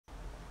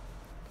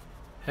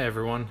Hey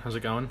everyone, how's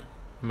it going?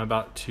 I'm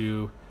about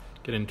to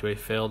get into a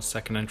failed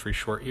second entry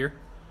short here.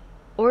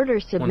 Order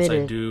Once I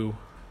submitted. do,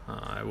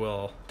 I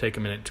will take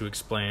a minute to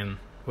explain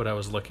what I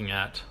was looking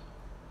at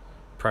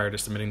prior to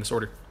submitting this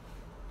order.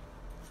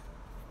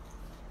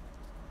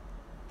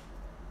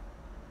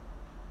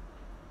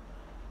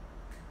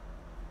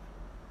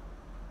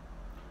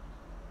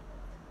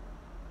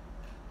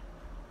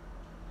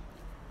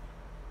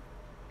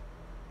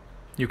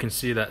 You can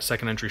see that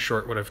second entry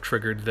short would have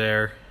triggered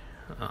there,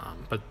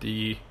 but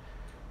the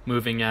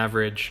moving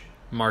average,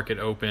 market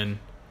open,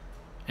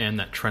 and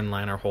that trend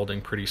line are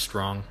holding pretty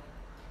strong.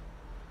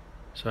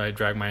 So I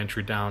drag my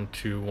entry down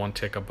to one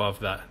tick above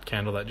that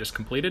candle that just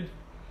completed,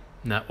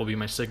 and that will be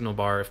my signal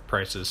bar if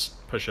prices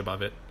push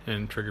above it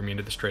and trigger me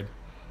into this trade.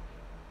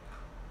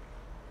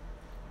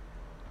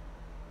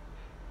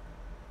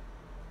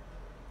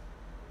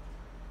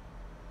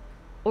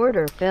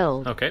 Order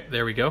filled. Okay,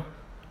 there we go.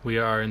 We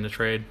are in the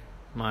trade.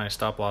 My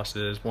stop loss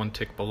is one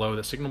tick below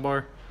the signal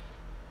bar.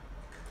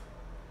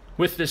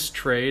 With this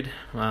trade,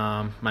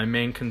 my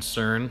main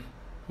concern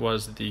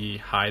was the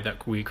high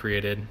that we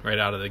created right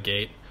out of the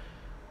gate.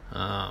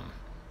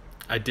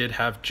 I did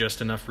have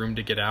just enough room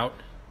to get out.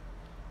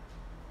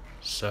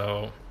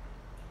 So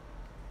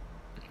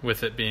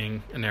with it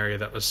being an area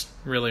that was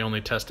really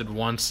only tested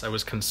once, I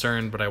was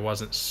concerned, but I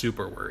wasn't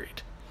super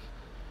worried.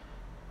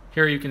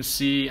 Here you can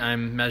see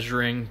I'm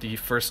measuring the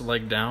first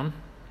leg down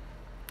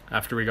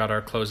after we got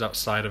our close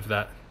outside of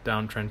that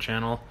downtrend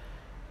channel.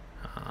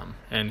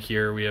 And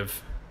here we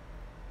have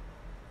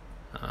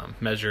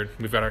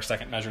we've got our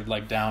second measured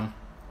leg down.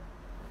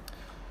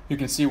 You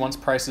can see once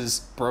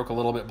prices broke a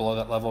little bit below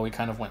that level, we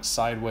kind of went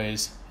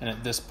sideways, and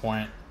at this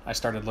point I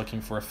started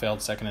looking for a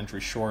failed second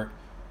entry short,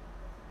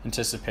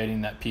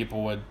 anticipating that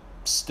people would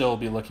still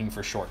be looking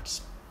for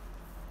shorts.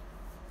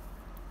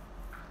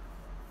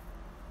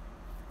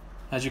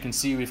 As you can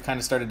see, we've kind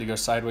of started to go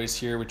sideways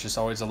here, which is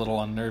always a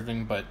little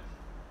unnerving, but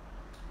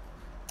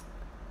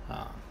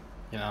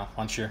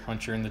once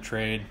you're in the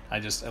trade, I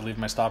leave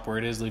my stop where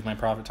it is, leave my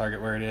profit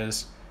target where it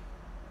is,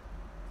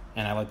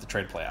 and I let the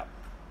trade play out.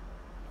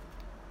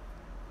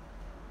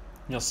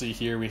 You'll see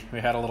here we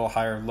had a little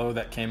higher low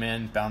that came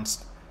in,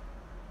 bounced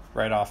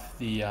right off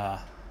the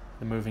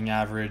moving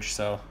average,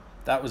 so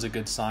that was a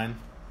good sign.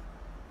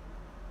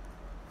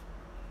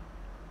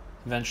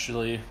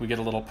 Eventually, we get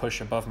a little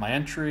push above my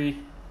entry,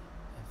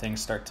 and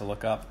things start to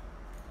look up.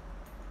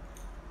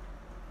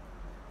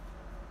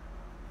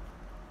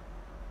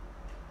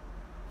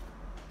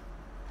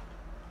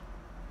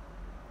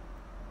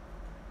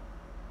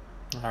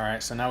 All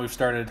right, so now we've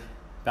started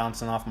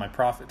bouncing off my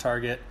profit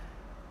target.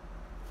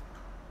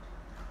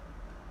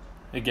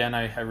 Again,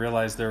 I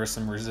realized there was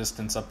some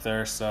resistance up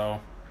there, so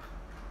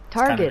it's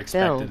kind of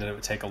expected that it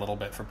would take a little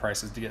bit for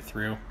prices to get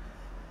through.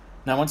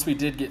 Now, once we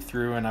did get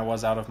through and I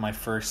was out of my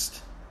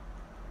first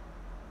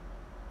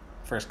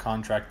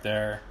contract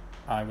there,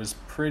 I was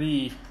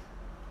pretty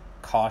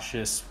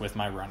cautious with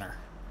my runner.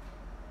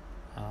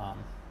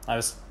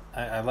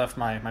 I left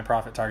my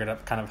profit target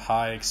up kind of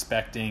high,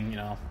 expecting,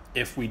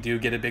 if we do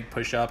get a big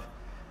push up,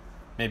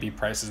 maybe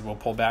prices will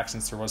pull back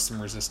since there was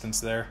some resistance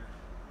there.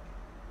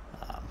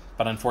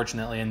 But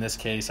unfortunately, in this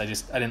case, I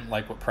didn't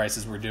like what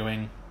prices were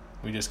doing.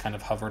 We just kind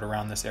of hovered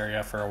around this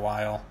area for a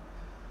while.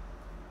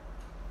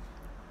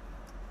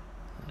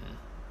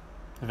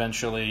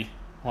 Eventually,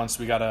 once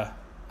we got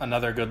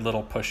another good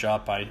little push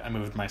up, I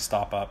moved my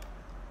stop up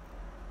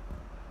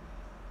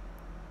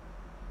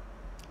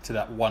to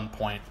that 1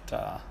 point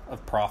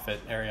of profit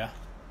area.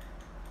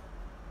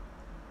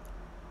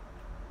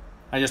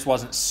 I just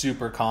wasn't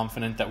super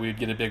confident that we would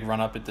get a big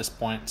run up at this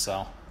point,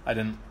 so I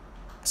didn't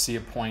see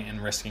a point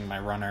in risking my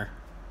runner.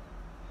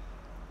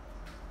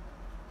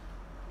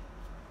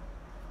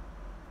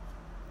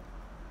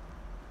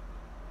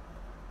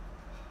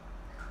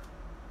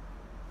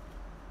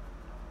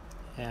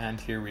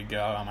 And here we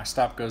go. My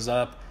stop goes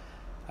up.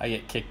 I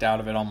get kicked out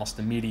of it almost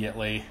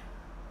immediately.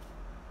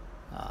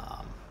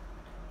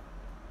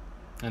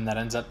 And that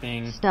ends up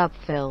being stop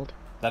filled.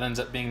 That ends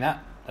up being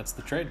that. That's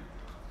the trade.